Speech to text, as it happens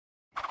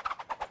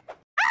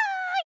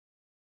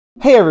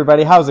Hey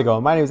everybody, how's it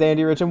going? My name is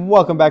AndyRich and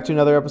welcome back to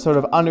another episode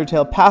of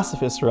Undertale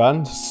Pacifist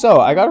Run.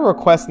 So, I got a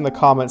request in the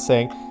comments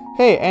saying,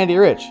 hey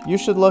AndyRich, you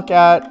should look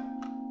at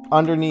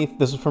underneath,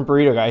 this is from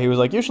Burrito Guy, he was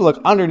like, you should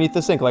look underneath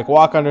the sink, like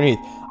walk underneath.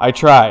 I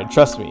tried,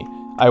 trust me.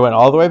 I went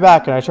all the way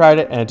back and I tried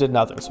it and it did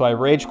nothing. So I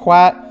rage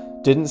quit,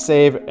 didn't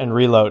save, and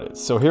reloaded.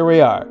 So here we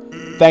are.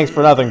 Thanks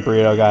for nothing,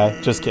 Burrito Guy.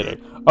 Just kidding.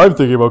 I'm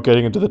thinking about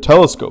getting into the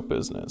telescope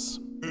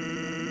business.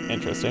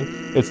 Interesting.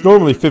 It's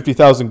normally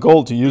 50,000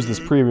 gold to use this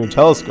premium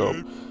telescope.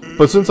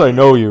 But since I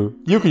know you,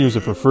 you can use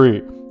it for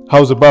free.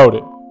 How's about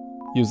it?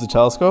 Use the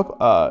telescope?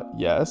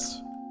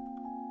 Yes.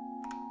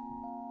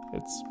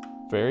 It's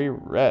very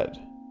red.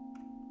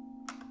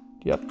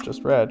 Yep,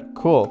 just red.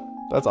 Cool.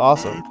 That's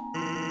awesome.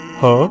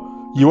 Huh?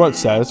 You aren't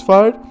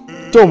satisfied?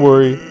 Don't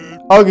worry.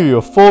 I'll give you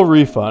a full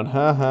refund.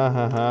 Ha ha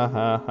ha ha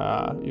ha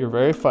ha. You're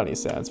very funny,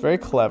 Sans. Very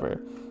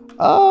clever.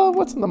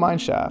 What's in the mine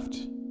shaft?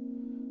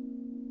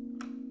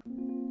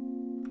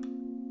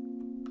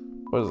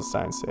 What does the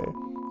sign say?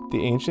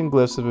 The ancient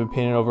glyphs have been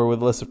painted over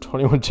with a list of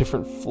 21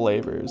 different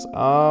flavors. You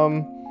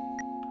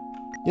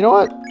know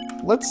what?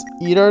 Let's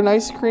eat our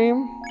ice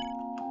cream.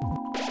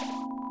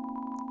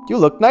 You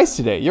look nice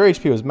today. Your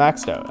HP was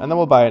maxed out, and then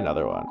we'll buy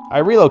another one. I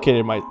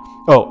relocated my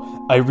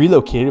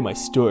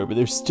store, but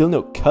there's still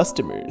no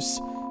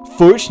customers.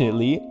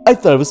 Fortunately, I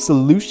thought of a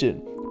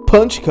solution.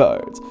 Punch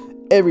cards.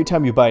 Every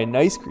time you buy an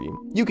ice cream,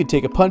 you can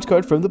take a punch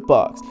card from the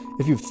box.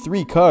 If you have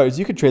 3 cards,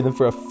 you can trade them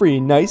for a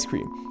free ice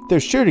cream. They're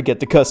sure to get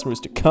the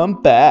customers to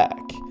come back.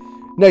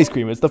 Nice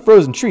cream is the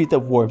frozen treat that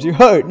warms your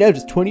heart. Now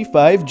just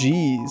 25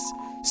 G's.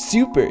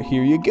 Super,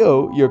 here you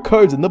go. Your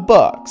card's in the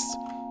box.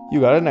 You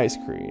got a nice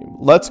cream.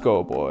 Let's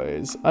go,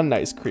 boys. A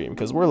nice cream,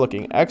 because we're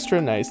looking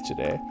extra nice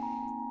today.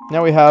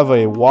 Now we have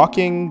a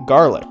walking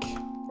garlic.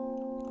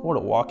 What would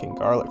a walking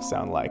garlic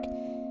sound like?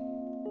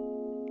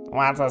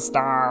 What's a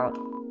star?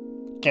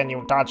 Can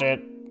you touch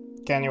it?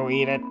 Can you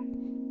eat it?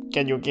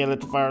 Can you kill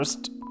it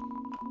first?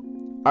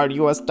 Are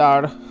you a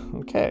star?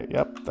 Okay,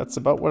 yep, that's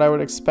about what I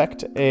would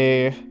expect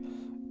a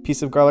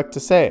piece of garlic to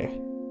say.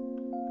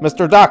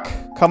 Mr. Duck,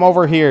 come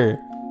over here.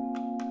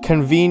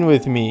 Convene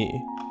with me.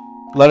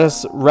 Let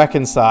us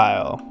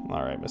reconcile.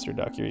 Alright, Mr.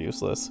 Duck, you're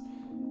useless.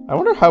 I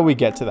wonder how we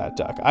get to that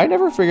duck. I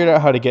never figured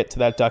out how to get to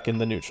that duck in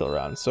the neutral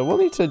round, so we'll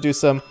need to do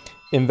some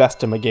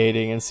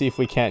investigating and see if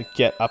we can't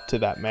get up to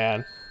that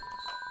man.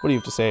 What do you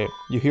have to say?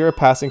 You hear a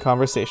passing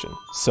conversation.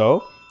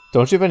 So,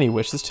 don't you have any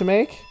wishes to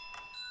make?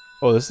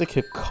 Oh, this is a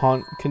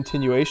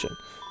continuation.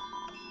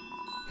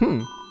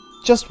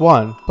 Just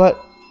one, but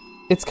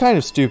it's kind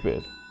of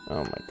stupid.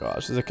 Oh my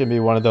gosh, this can be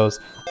one of those,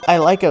 I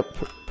like a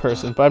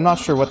person, but I'm not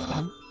sure what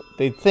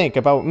they think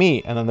about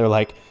me. And then they're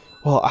like,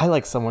 well, I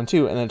like someone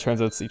too. And then it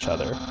turns out it's each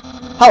other.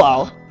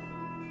 Hello.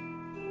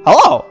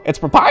 Hello, it's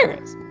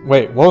Papyrus.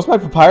 Wait, what was my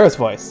Papyrus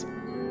voice?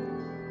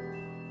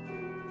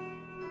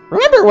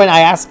 Remember when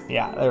I asked...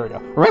 Yeah, there we go.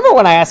 Remember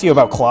when I asked you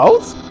about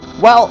clothes?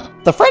 Well,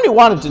 the friend who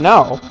wanted to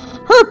know,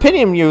 her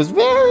opinion of you is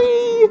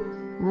very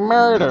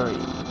murdery.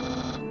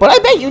 But I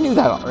bet you knew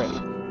that already.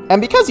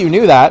 And because you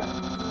knew that,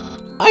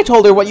 I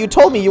told her what you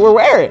told me you were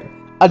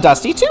wearing. A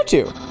dusty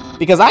tutu.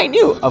 Because I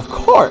knew, of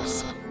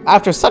course,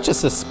 after such a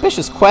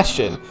suspicious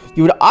question,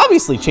 you would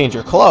obviously change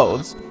your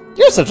clothes.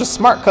 You're such a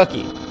smart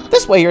cookie.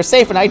 This way you're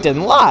safe and I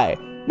didn't lie.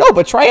 No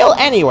betrayal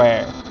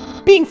anywhere.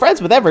 Being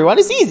friends with everyone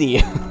is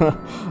easy.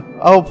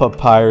 Oh,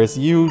 Papyrus,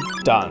 you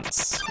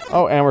dunce.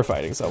 Oh, and we're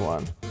fighting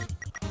someone.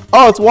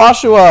 Oh, it's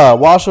Woshua!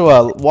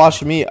 Woshua,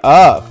 wash me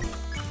up.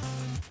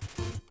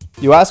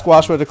 You ask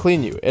Woshua to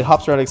clean you. It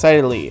hops around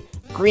excitedly.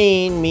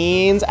 Green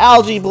means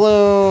algae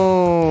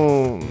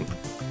bloom.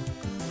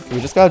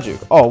 We just got a juke.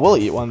 Oh, we'll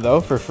eat one,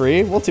 though, for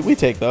free. We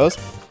take those.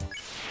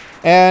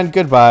 And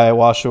goodbye,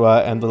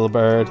 Woshua and little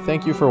bird.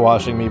 Thank you for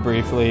washing me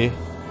briefly.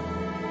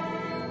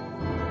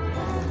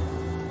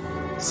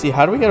 See,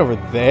 how do we get over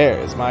there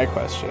is my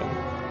question.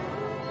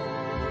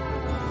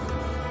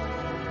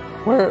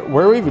 Where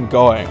are we even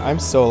going? I'm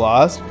so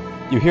lost.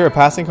 You hear a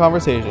passing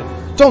conversation.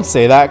 Don't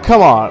say that.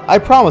 Come on. I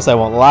promise I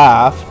won't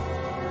laugh.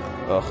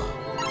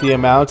 Ugh. The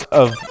amount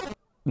of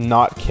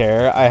not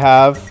care I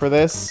have for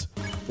this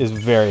is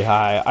very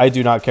high. I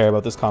do not care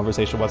about this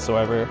conversation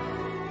whatsoever.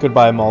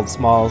 Goodbye, Mulled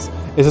Smalls.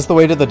 Is this the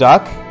way to the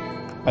duck?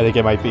 I think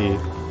it might be.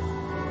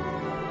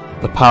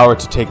 The power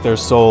to take their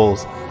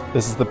souls.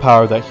 This is the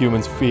power that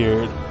humans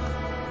feared.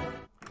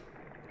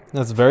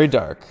 That's very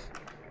dark.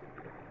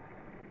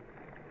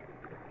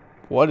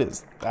 What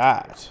is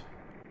that?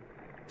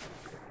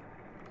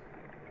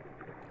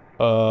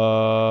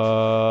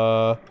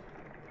 Oh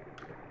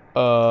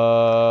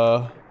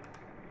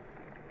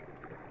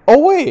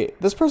wait,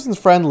 this person's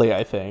friendly,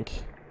 I think.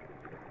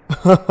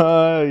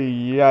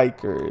 Yikers,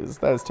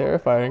 that is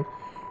terrifying.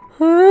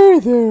 Hey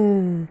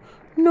there,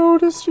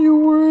 noticed you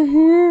were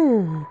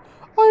here.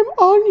 I'm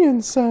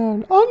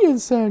ONIONSAN.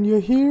 ONIONSAN, you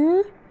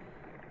here?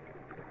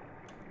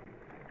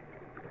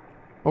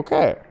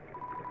 Okay.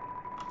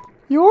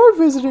 You're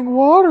visiting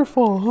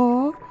Waterfall,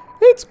 huh?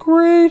 It's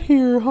great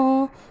here,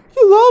 huh?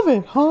 You love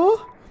it,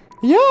 huh?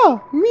 Yeah,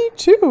 me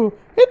too.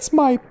 It's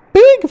my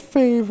big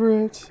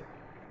favorite.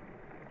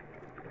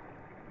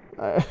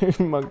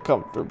 I'm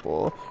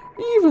uncomfortable.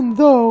 Even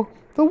though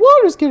the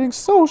water's getting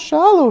so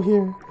shallow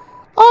here.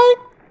 I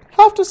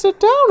have to sit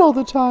down all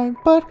the time,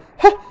 but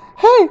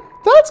hey,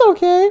 that's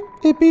okay.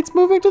 It beats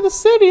moving to the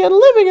city and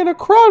living in a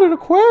crowded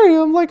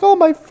aquarium like all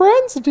my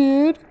friends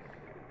did.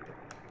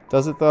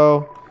 Does it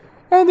though?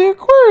 And the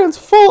aquarium's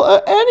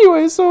full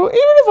anyway, so even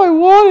if I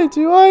wanted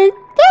to,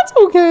 that's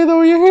okay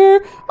though, you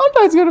hear?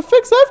 Undyne's gonna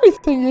fix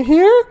everything, you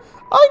hear?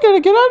 I gotta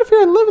get out of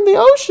here and live in the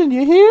ocean,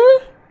 you hear?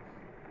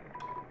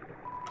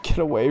 Get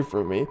away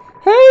from me.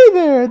 Hey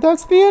there,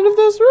 that's the end of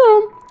this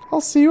room.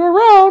 I'll see you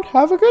around.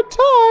 Have a good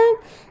time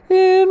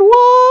in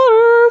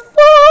Waterfall.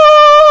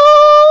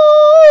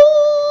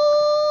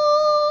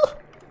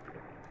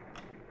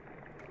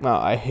 Oh,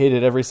 I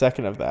hated every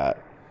second of that.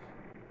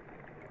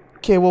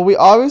 Okay, well, we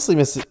obviously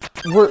missed it.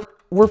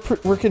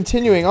 We're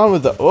continuing on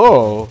with the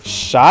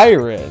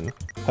Shiren.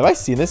 Have I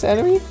seen this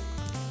enemy?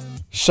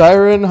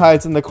 Shiren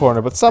hides in the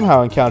corner, but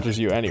somehow encounters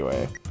you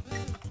anyway.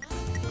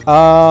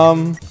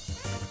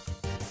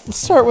 Let's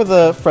start with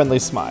a friendly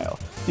smile.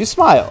 You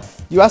smile.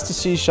 You ask to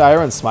see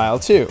Shiren smile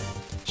too.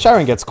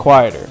 Shiren gets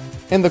quieter.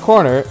 In the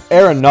corner,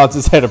 Aaron nods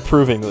his head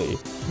approvingly.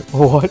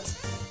 What?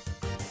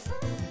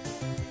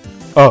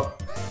 Oh.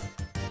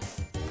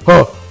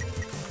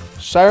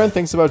 Shiren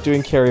thinks about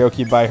doing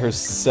karaoke by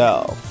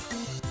herself.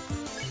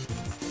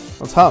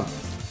 Let's hum.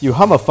 You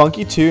hum a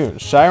funky tune.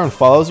 Shiren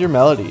follows your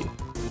melody.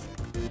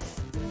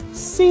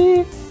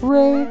 C,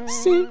 re,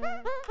 C.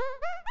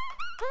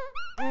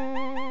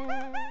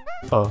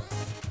 Oh.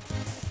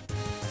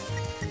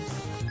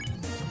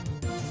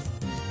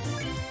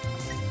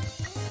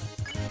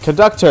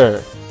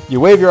 Conductor,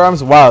 you wave your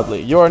arms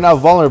wildly. You are now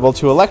vulnerable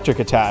to electric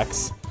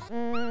attacks.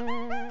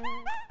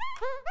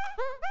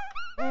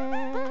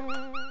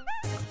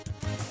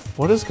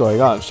 What is going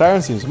on?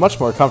 Shiren seems much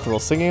more comfortable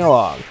singing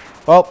along.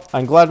 Well,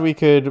 I'm glad we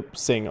could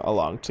sing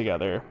along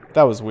together.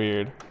 That was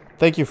weird.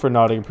 Thank you for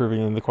nodding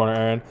approvingly in the corner,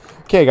 Aaron.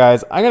 Okay,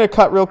 guys, I'm going to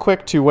cut real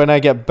quick to when I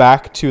get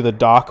back to the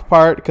dock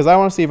part, because I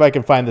want to see if I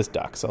can find this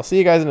duck. So I'll see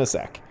you guys in a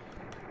sec.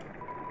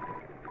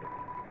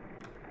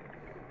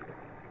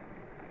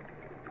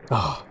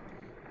 Oh.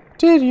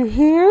 Did you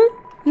hear?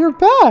 You're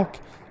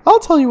back. I'll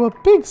tell you a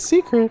big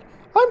secret.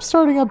 I'm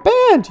starting a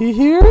band, you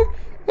hear?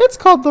 It's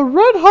called the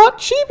Red Hot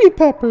Chili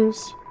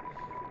Peppers.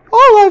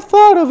 All I've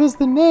thought of is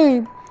the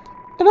name,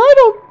 and I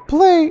don't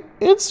play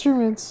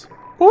instruments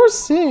or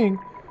sing.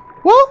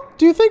 Well,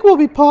 do you think we'll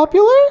be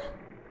popular?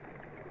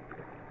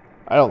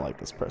 I don't like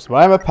this person,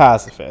 but I'm a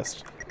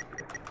pacifist.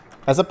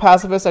 As a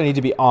pacifist, I need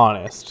to be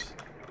honest.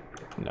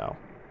 No.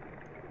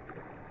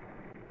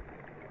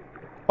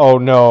 Oh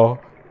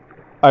no.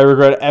 I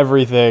regret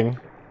everything.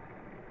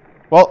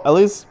 Well, at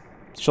least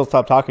she'll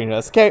stop talking to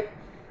us. Okay.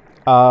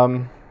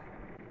 Back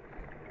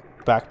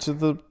to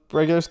the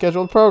regular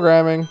scheduled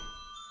programming,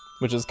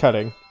 which is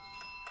cutting,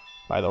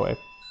 by the way.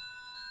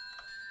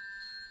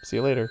 See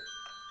you later.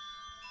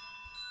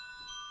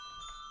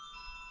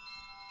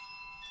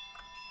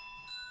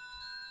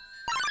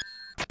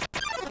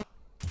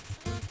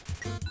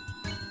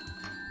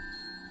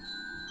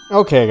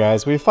 Okay,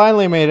 guys, we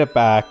finally made it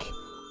back.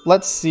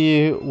 Let's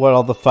see what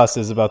all the fuss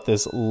is about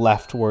this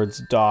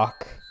leftwards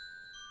dock.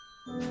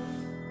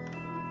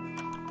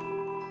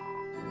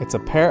 It's a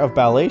pair of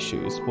ballet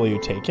shoes. Will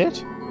you take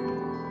it?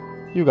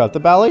 You got the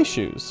ballet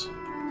shoes.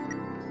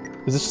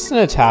 Is this just an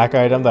attack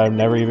item that I'm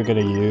never even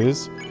going to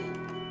use?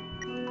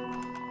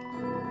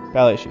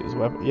 Ballet shoes.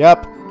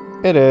 Yep,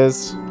 it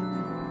is.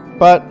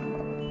 But,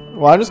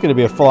 well, I'm just going to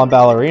be a full-on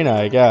ballerina,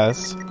 I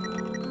guess.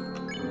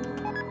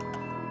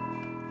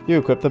 You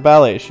equip the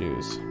ballet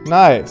shoes.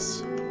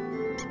 Nice.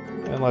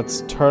 And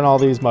let's turn all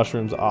these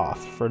mushrooms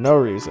off for no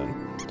reason.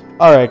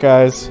 Alright,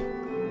 guys.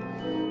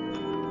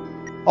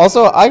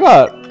 Also, I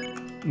got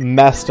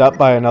messed up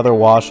by another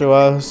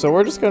Woshua, so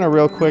we're just gonna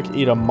real quick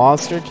eat a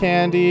monster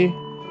candy,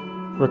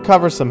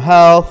 recover some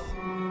health.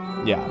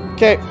 Yeah,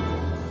 okay.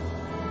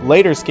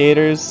 Later,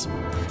 skaters.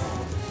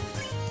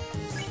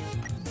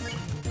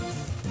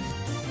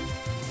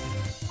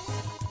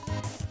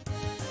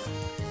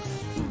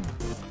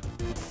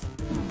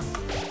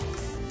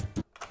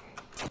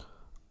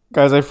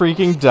 Guys, I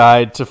freaking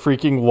died to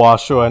freaking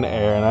Woshua and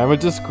Aaron. I'm a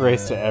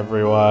disgrace to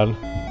everyone.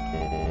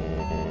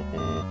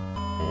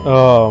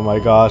 Oh my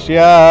gosh,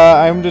 yeah,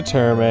 I'm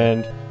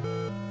determined.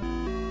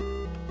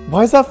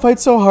 Why is that fight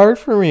so hard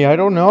for me? I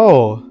don't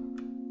know.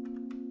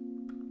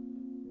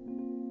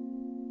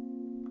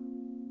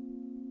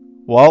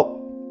 Well,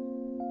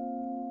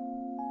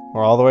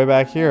 we're all the way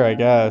back here, I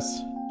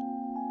guess.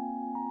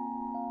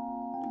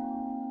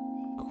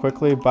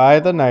 Quickly buy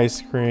the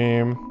ice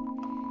cream.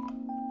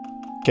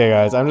 Okay,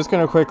 guys, I'm just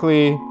gonna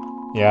quickly...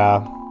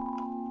 Yeah,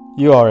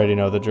 you already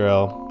know the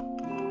drill.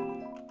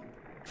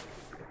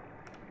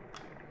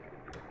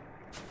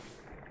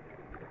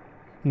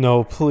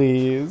 No,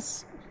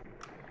 please.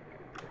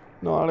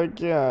 Not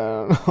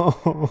again.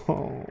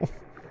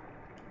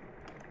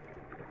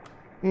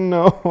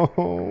 No.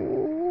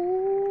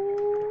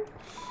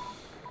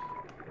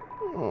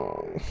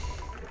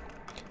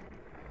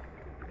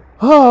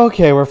 Oh,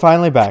 okay, we're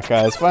finally back,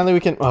 guys. Finally we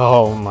can...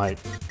 Oh, my...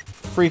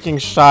 freaking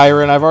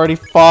Shiren. I've already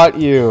fought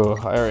you.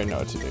 I already know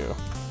what to do.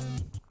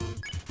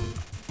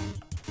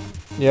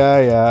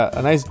 Yeah.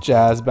 A nice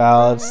jazz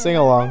ballad. Sing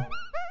along.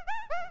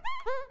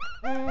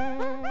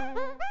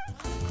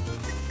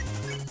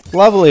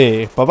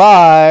 Lovely.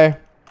 Bye-bye.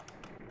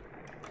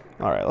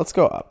 Alright, let's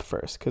go up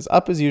first. Because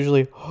up is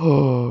usually...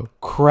 Oh,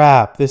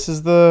 crap. This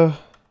is the...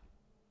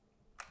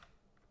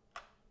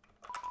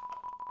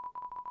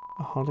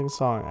 A haunting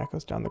song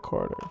echoes down the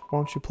corridor.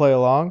 Won't you play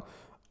along?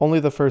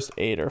 Only the first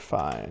 8 are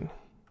fine.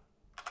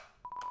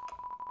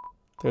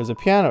 There's a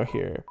piano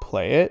here.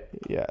 Play it?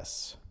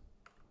 Yes.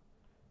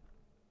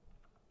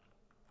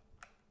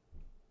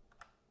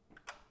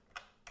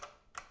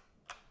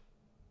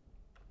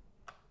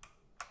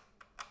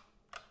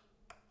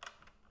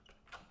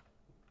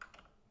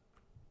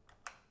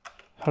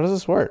 How does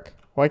this work?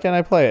 Why can't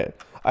I play it?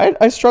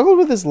 I struggled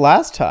with this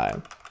last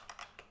time.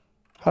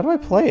 How do I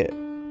play it?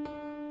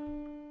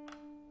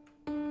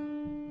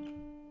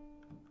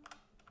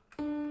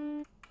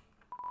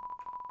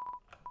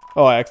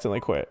 Oh, I accidentally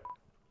quit.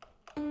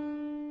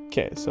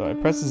 Okay, so I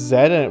press Z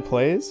and it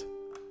plays.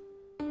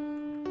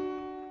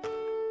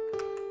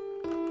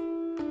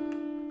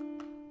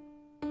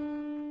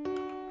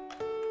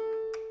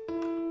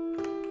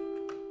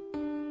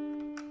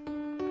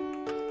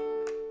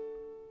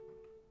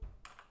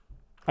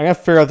 I'm gonna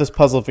figure out this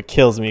puzzle if it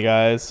kills me,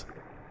 guys.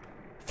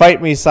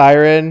 Fight me,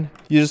 Siren.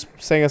 You just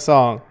sang a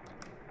song.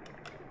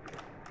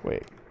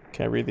 Wait,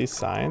 can I read these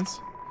signs?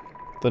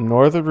 The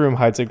northern room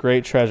hides a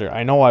great treasure.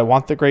 I know, I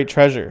want the great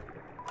treasure.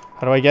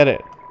 How do I get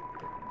it?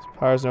 This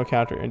power is no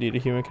counter. Indeed, a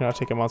human cannot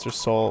take a monster's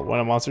soul. When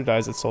a monster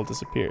dies, its soul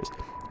disappears.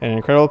 And an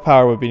incredible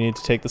power would be needed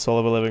to take the soul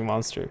of a living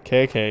monster.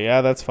 Okay,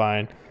 yeah, that's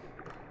fine.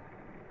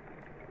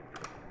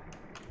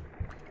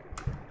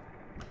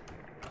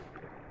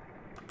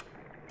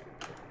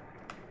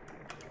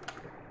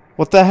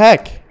 What the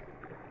heck?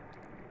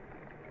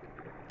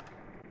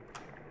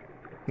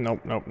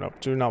 Nope.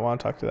 Do not want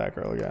to talk to that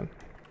girl again.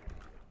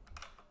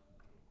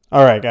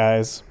 Alright,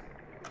 guys.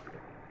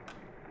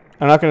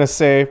 I'm not going to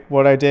say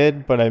what I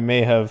did, but I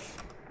may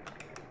have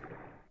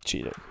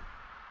cheated.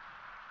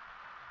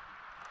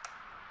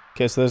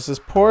 Okay, so there's this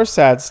poor,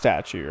 sad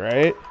statue,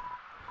 right?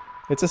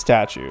 It's a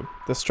statue.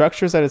 The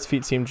structures at its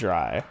feet seem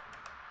dry.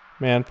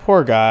 Man,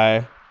 poor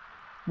guy.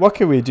 What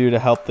can we do to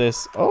help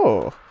this?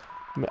 Oh,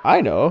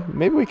 I know.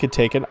 Maybe we could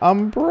take an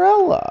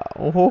umbrella.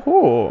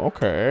 Oh,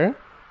 okay.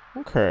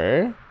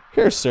 Okay.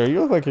 Here, sir,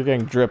 you look like you're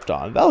getting dripped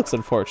on. That looks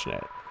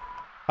unfortunate.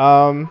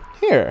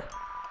 Here.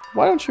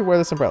 Why don't you wear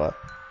this umbrella?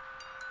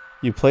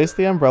 You place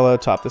the umbrella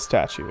atop the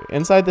statue.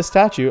 Inside the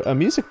statue, a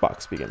music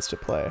box begins to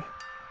play.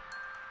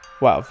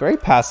 Wow, very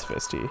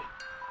pacifist-y.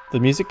 The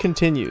music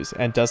continues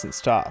and doesn't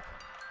stop.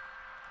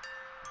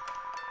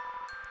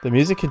 The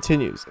music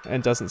continues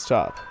and doesn't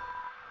stop.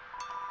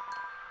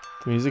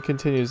 The music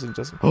continues and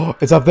doesn't... Oh,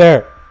 it's up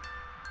there!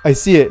 I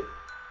see it!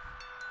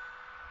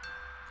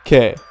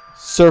 Okay.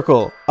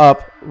 Circle,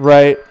 up,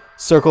 right.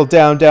 Circle,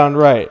 down, down,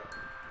 right.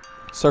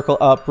 Circle,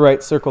 up,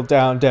 right. Circle,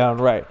 down, down,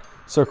 right.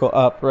 Circle,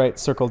 up, right.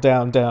 Circle,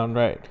 down, down,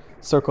 right.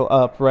 Circle,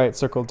 up, right.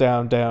 Circle, down,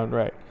 down,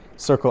 right. Circle,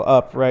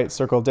 up, right.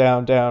 Circle,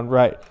 down, down,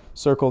 right.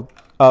 Circle,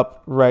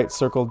 up, right.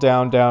 Circle,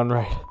 down, down,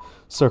 right.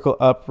 Circle,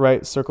 up,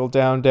 right. Circle,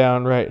 down,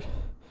 down, right.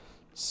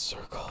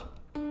 Circle.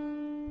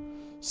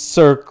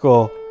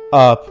 Circle,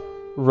 up,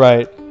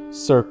 right.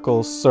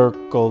 Circle,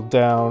 circle,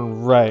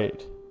 down,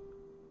 right.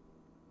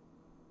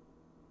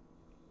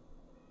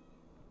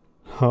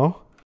 Huh?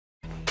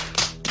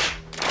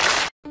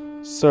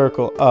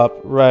 Circle, up,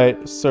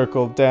 right.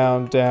 Circle,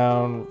 down,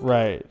 down,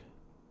 right.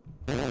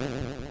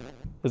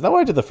 Is that what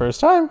I did the first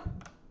time?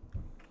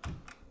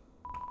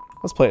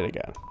 Let's play it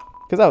again,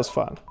 because that was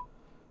fun.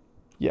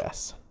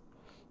 Yes.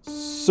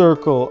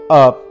 Circle,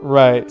 up,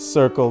 right.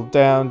 Circle,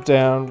 down,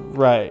 down,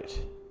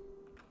 right.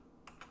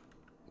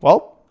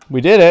 Well,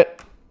 we did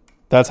it.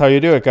 That's how you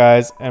do it,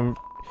 guys. And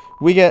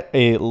we get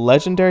a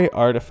legendary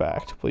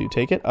artifact. Will you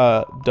take it?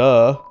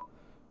 Duh.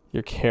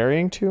 You're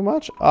carrying too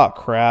much? Oh,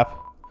 crap.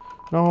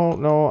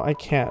 No, I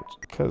can't.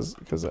 Because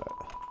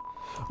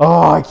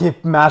oh, I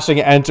keep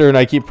mashing enter and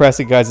I keep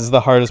pressing, guys. This is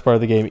the hardest part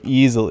of the game.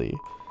 Easily.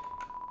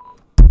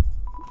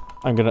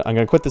 I'm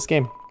gonna quit this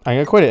game. I'm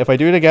gonna quit it. If I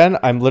do it again,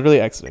 I'm literally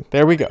exiting.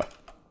 There we go.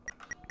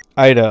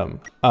 Item.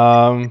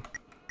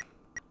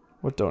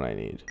 What don't I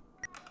need?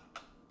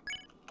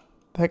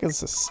 The heck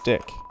is a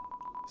stick?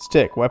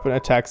 Stick. Weapon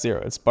attack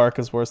 0. Its bark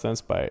is worse than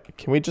its bite.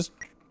 Can we just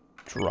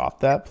drop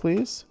that,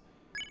 please?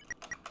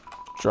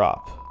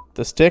 Drop.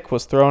 The stick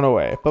was thrown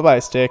away. Bye-bye,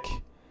 stick.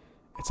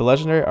 It's a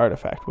legendary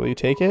artifact. Will you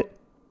take it?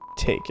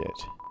 Take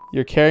it.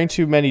 You're carrying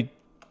too many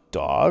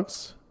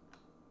dogs?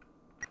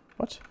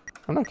 What?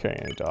 I'm not carrying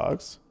any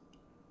dogs.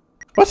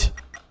 What?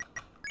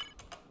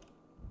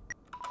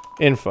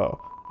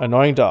 Info.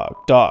 Annoying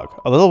dog. Dog.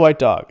 A little white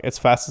dog. It's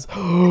fast as...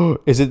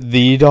 Is it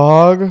the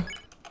dog?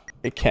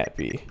 It can't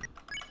be.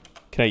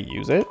 Can I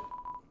use it?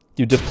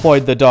 You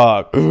deployed the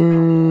dog.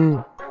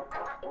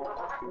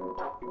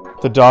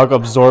 The dog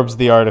absorbs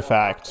the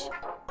artifact.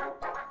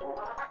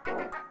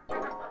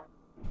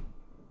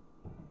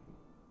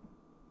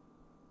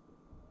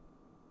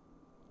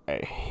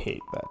 I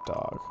hate that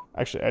dog.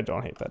 Actually, I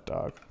don't hate that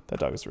dog. That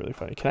dog is really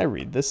funny. Can I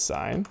read this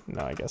sign?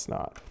 No, I guess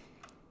not.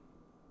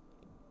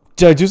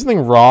 Did I do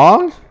something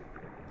wrong?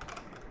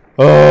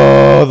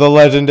 Oh, the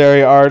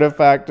legendary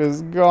artifact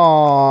is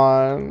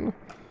gone.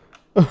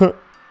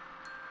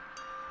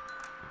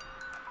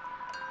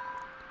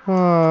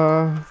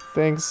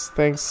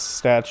 Thanks,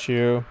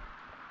 statue.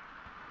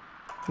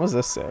 What does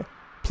this say?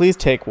 Please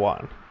take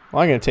one.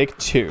 Well, I'm going to take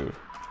two.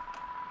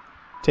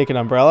 Take an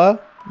umbrella?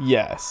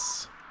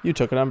 Yes. You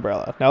took an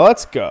umbrella. Now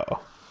let's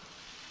go.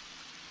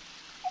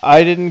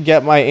 I didn't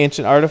get my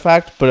ancient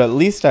artifact, but at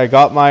least I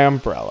got my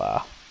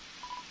umbrella.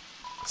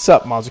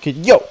 Sup, monster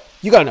kid? Yo,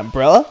 you got an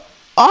umbrella?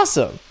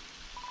 Awesome.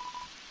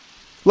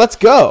 Let's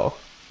go.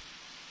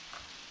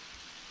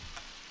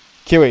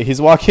 Okay, wait,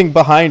 he's walking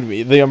behind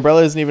me. The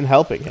umbrella isn't even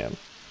helping him.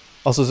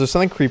 Also, is there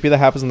something creepy that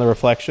happens in the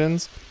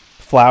reflections?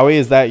 Flowey,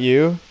 is that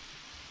you?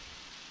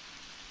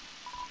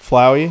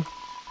 Flowey?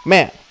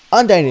 Man,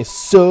 Undyne is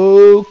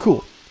so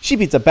cool. She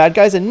beats up bad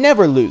guys and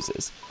never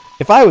loses.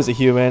 If I was a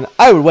human,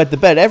 I would wet the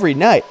bed every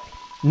night,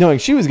 knowing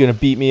she was going to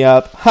beat me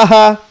up.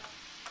 Haha.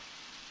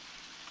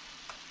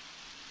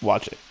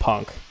 Watch it,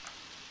 punk.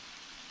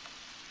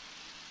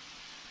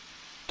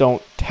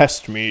 Don't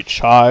test me,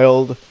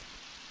 child.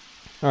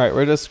 Alright,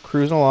 we're just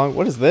cruising along.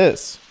 What is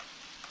this?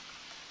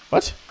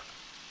 What?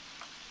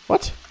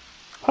 What?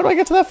 How do I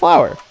get to that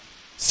flower?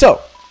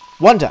 So,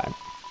 one time,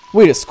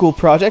 we had a school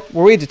project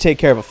where we had to take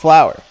care of a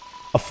flower.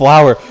 A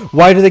flower?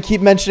 Why do they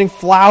keep mentioning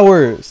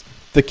flowers?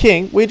 The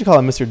king, we had to call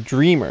him Mr.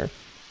 Dreamer,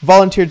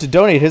 volunteered to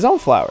donate his own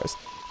flowers.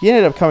 He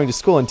ended up coming to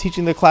school and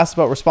teaching the class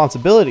about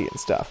responsibility and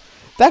stuff.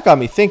 That got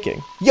me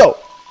thinking, yo,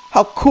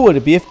 how cool would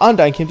it be if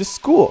Undyne came to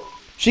school?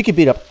 She could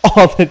beat up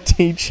all the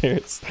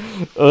teachers.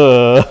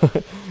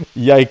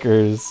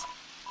 Yikers.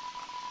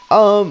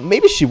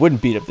 Maybe she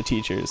wouldn't beat up the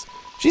teachers.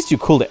 She's too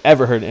cool to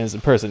ever hurt an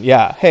innocent person.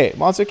 Yeah, hey,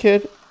 monster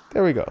kid.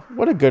 There we go.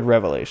 What a good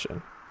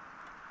revelation.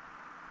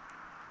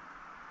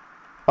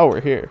 Oh,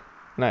 we're here.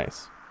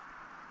 Nice.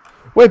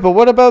 Wait, but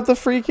what about the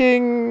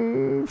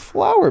freaking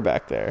flower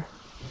back there?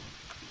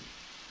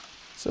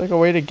 Is there like a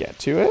way to get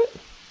to it?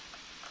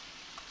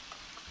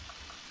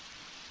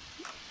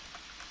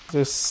 Is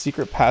there a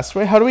secret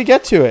passageway? How do we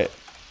get to it?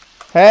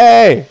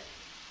 Hey!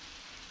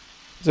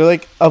 Is there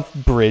like a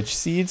bridge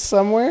seed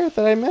somewhere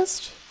that I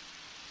missed?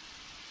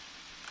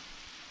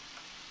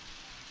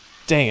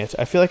 Dang it.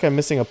 I feel like I'm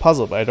missing a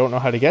puzzle, but I don't know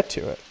how to get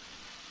to it.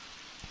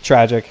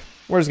 Tragic.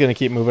 We're just going to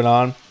keep moving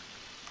on.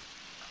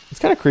 It's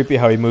kind of creepy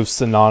how he moves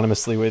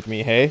synonymously with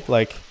me, hey?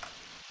 Like,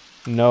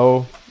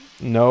 no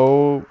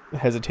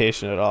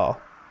hesitation at all.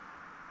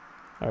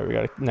 Alright, we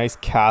got a nice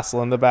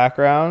castle in the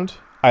background.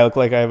 I look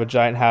like I have a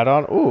giant hat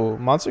on. Ooh,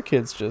 Monster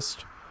Kid's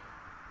just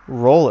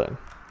rolling.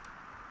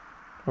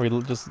 Are we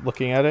just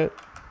looking at it?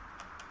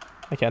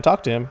 I can't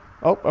talk to him.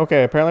 Oh,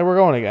 okay, apparently we're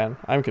going again.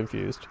 I'm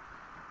confused.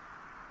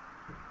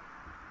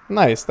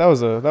 Nice, that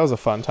was a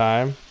fun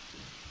time.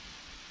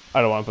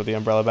 I don't want to put the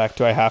umbrella back.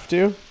 Do I have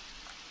to?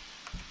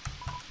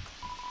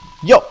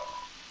 Yo,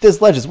 this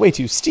ledge is way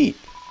too steep.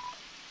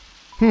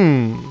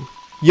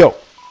 Yo,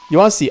 you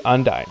want to see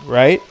Undyne,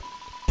 right?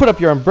 Put up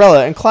your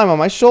umbrella and climb on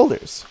my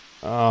shoulders.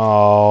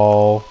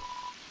 Oh.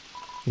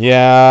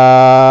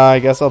 Yeah, I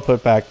guess I'll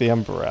put back the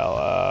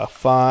umbrella.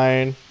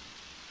 Fine.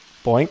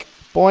 Boink,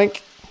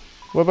 boink.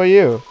 What about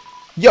you?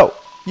 Yo,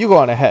 you go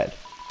on ahead.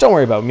 Don't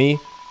worry about me.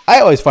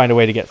 I always find a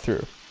way to get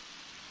through.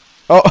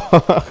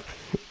 Oh,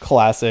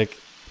 classic.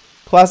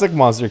 Classic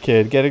monster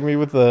kid getting me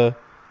with the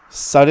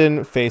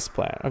sudden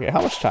faceplant. Okay,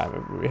 how much time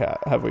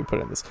have we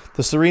put in this?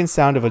 The serene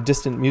sound of a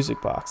distant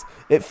music box.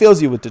 It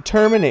fills you with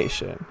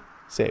determination.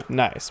 Save.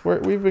 Nice.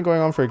 We've been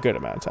going on for a good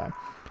amount of time.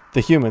 The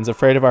humans,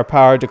 afraid of our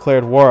power,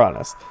 declared war on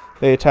us.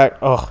 They attacked...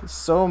 Oh,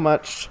 so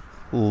much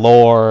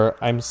lore.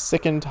 I'm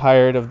sick and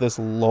tired of this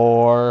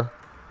lore.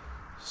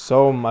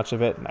 So much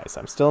of it. Nice.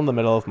 I'm still in the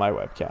middle of my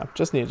webcam.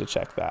 Just need to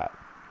check that.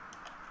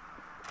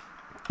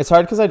 It's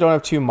hard because I don't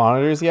have two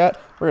monitors yet.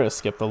 We're going to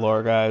skip the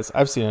lore, guys.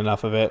 I've seen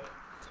enough of it.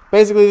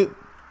 Basically,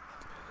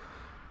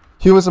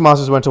 humans and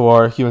monsters went to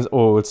war. Humans...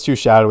 Oh, it's too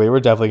shadowy. We're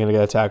definitely going to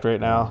get attacked right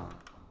now.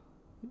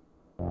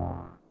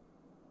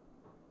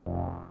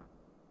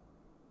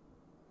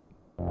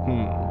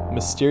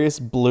 Mysterious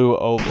blue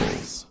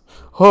ovals.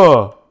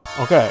 Huh.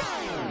 Okay.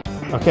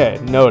 Okay,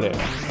 noted.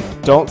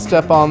 Don't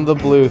step on the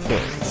blue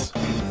things.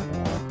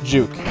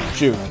 Juke,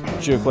 juke,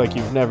 juke like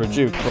you've never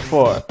juked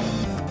before.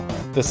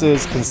 This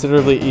is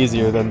considerably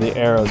easier than the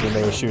arrows when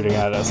they were shooting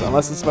at us,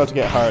 unless it's about to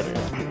get harder.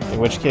 In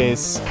which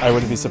case, I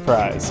wouldn't be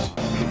surprised.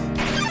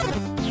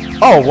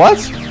 Oh, what?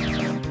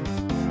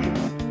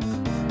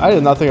 I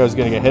did not think I was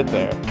going to get hit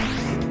there.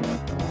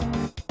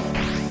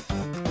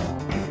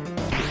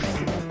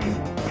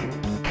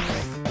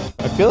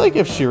 I feel like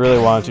if she really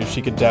wanted to,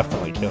 she could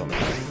definitely kill me.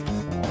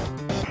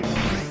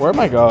 Where am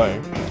I going?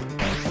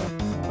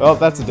 Oh,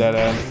 that's a dead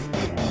end.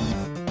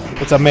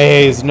 It's a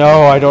maze.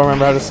 No, I don't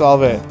remember how to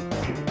solve it.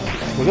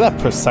 Look at that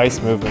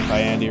precise movement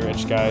by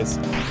AndyRich, guys.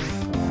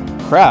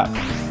 Crap.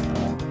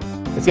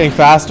 It's getting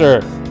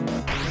faster.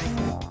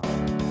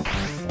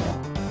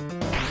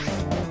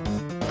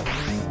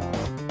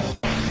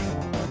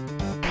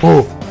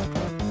 Oh.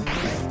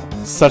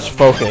 Such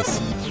focus.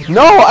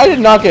 No, I did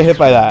not get hit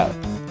by that.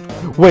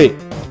 Wait.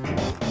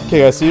 Okay,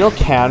 guys, so you know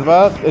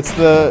Canva? It's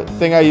the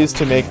thing I use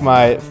to make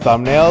my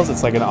thumbnails.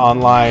 It's like an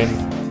online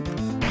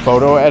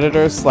photo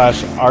editor /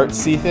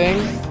 artsy thing.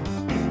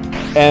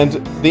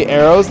 And the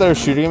arrows that are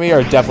shooting at me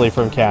are definitely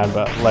from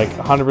Canva. Like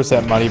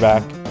 100% money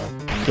back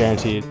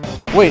guaranteed.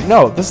 Wait,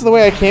 no, this is the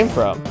way I came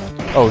from.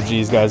 Oh,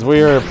 geez, guys,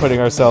 we are putting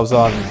ourselves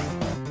on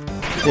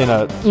in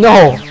a...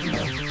 No!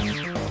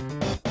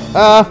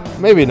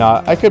 Maybe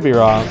not. I could be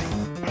wrong.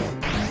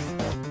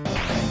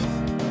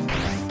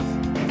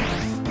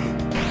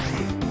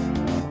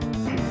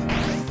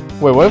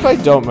 Wait, what if I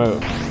don't move?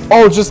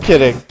 Oh, just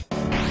kidding.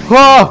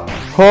 Ha!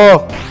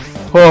 Ha!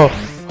 Ha!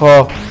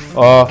 Ha!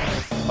 Ha!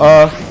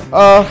 Ha!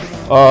 Ha!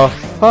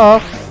 Ha!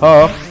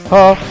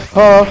 Ha!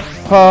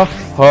 Ha!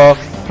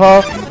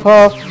 Ha!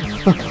 Ha!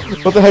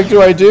 What the heck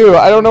do?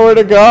 I don't know where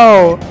to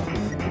go.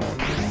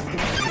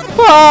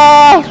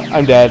 Ah!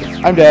 I'm dead.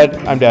 I'm dead.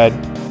 I'm dead.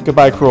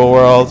 Goodbye, cruel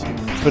world.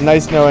 It's been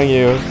nice knowing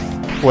you.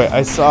 Wait,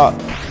 I saw...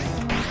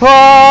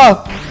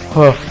 Ah!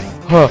 Ha!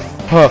 Ha!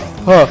 Ha!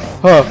 Ha!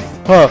 Ha!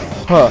 Ha!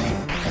 Ha!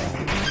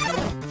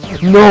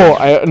 No,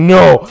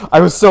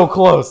 I was so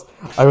close.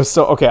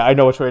 Okay, I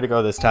know which way to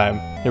go this time.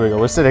 Here we go.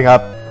 We're sitting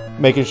up,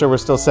 making sure we're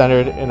still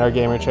centered in our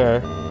gamer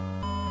chair.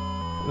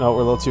 No,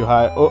 we're a little too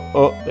high.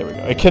 Oh, there we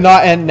go. It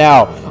cannot end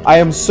now. I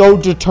am so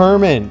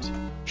determined.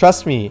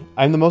 Trust me,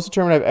 I'm the most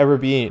determined I've ever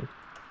been.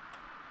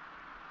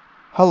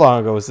 How long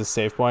ago was this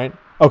save point?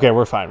 Okay,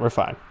 we're fine. We're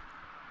fine.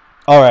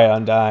 All right,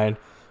 Undyne.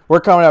 We're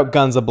coming out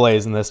guns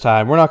a-blazing this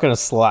time. We're not going to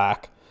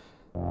slack.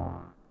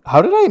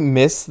 How did I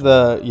miss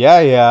the...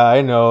 Yeah,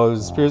 I know.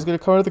 The spear's going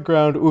to come out of the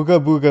ground. Ooga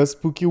booga,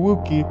 spooky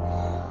wookie.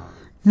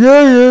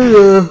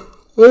 Yeah.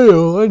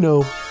 I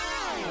know.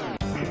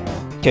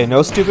 Okay,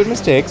 no stupid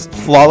mistakes.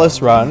 Flawless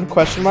run,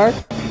 question mark?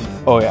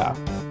 Oh, yeah.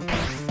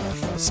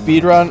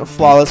 Speed run,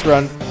 flawless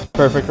run,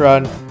 perfect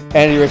run.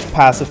 AndyRich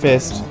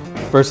Pacifist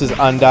versus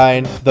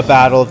Undyne, the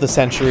battle of the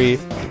century.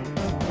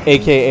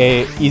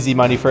 AKA easy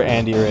money for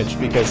AndyRich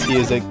because he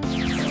is a...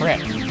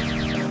 Frick.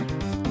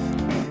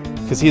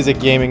 Because he's a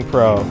gaming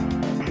pro.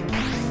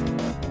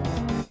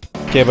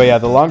 Okay, but yeah,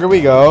 the longer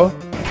we go...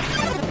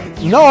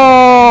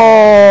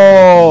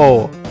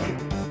 No!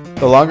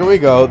 The longer we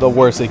go, the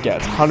worse it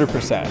gets.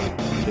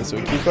 100%. Okay, so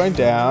we keep going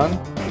down.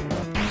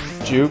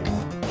 Juke.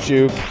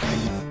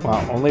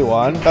 Wow, only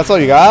one? That's all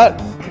you got?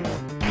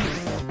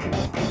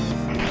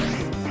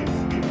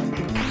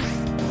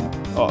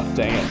 Oh,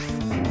 dang it.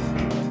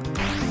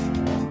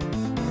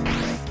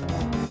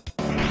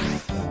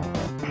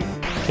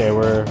 Okay,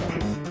 we're...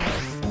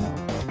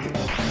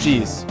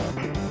 Jeez.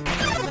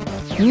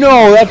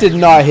 No, that did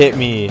not hit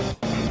me.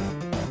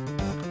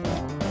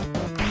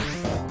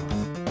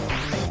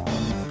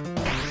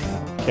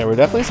 Okay, we're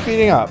definitely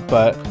speeding up,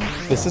 but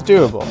this is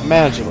doable.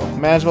 Manageable.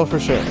 Manageable for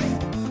sure.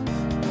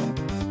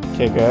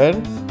 Okay, good.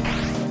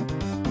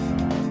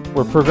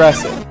 We're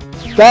progressing.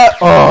 That...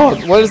 Oh,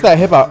 what is that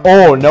hit by?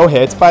 Oh, no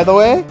hits, by the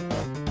way?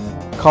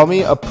 Call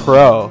me a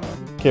pro.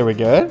 Okay, we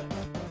good?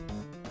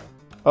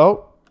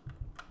 Oh.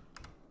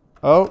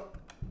 Oh.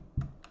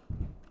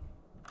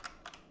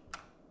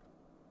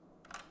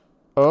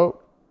 Oh.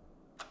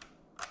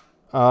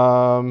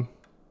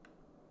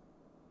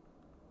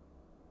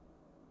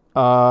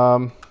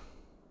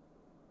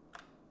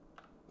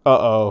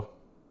 Uh-oh.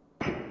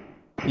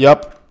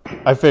 Yup.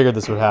 I figured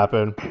this would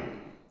happen.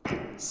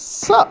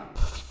 Sup,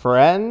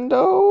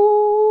 friendo?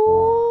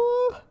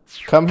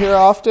 Come here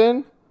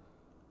often?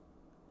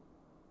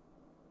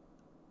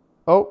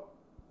 Oh,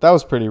 that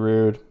was pretty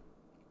rude.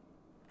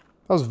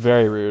 That was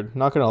very rude,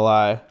 not gonna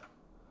lie.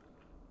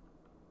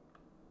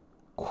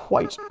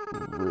 Quite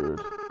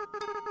rude.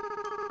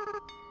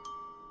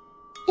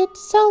 It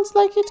sounds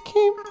like it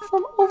came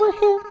from over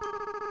here.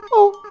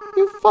 Oh,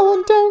 you've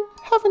fallen down,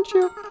 haven't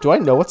you? Do I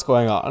know what's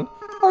going on?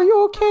 Are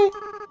you okay?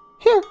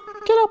 Here,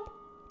 get up.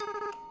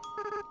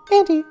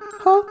 Andy,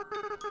 huh?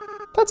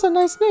 That's a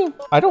nice name.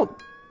 I don't...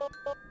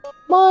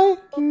 My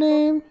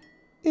name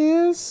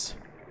is...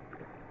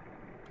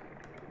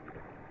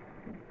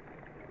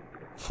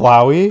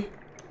 Flowey?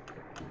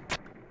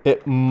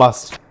 It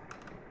must...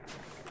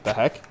 The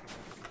heck?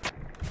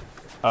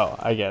 Oh,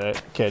 I get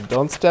it. Okay,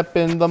 don't step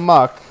in the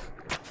muck.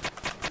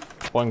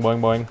 Boing, boing,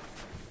 boing.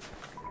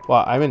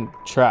 Wow, I'm in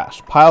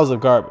trash. Piles of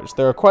garbage.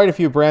 There are quite a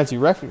few brands you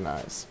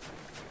recognize.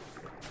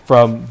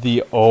 From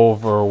the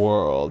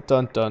overworld.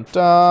 Dun, dun,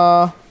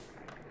 dun.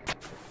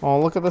 Oh,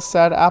 look at the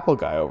sad apple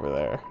guy over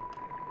there.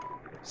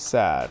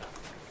 Sad.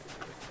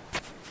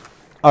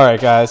 Alright,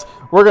 guys.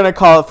 We're going to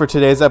call it for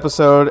today's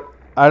episode.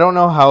 I don't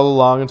know how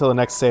long until the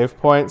next save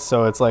point,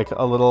 so it's like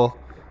a little...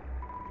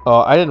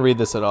 Oh, I didn't read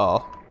this at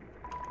all.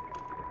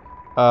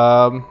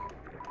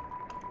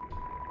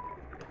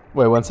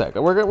 Wait, one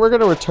second. We're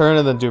gonna return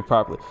and then do it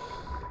properly.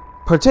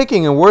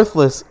 Partaking in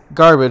worthless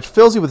garbage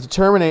fills you with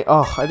determination.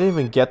 Oh, I didn't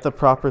even get the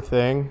proper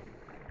thing.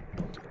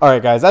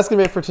 Alright, guys. That's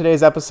gonna be it for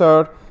today's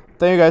episode.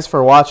 Thank you guys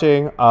for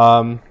watching.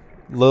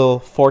 Little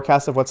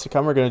forecast of what's to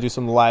come. We're gonna do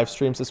some live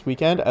streams this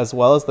weekend, as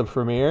well as the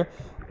premiere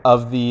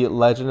of the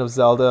Legend of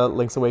Zelda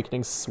Link's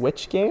Awakening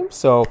Switch game.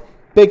 So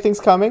big things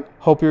coming.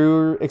 Hope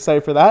you're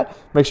excited for that.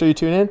 Make sure you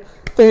tune in.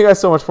 Thank you guys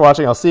so much for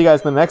watching. I'll see you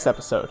guys in the next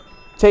episode.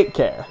 Take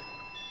care.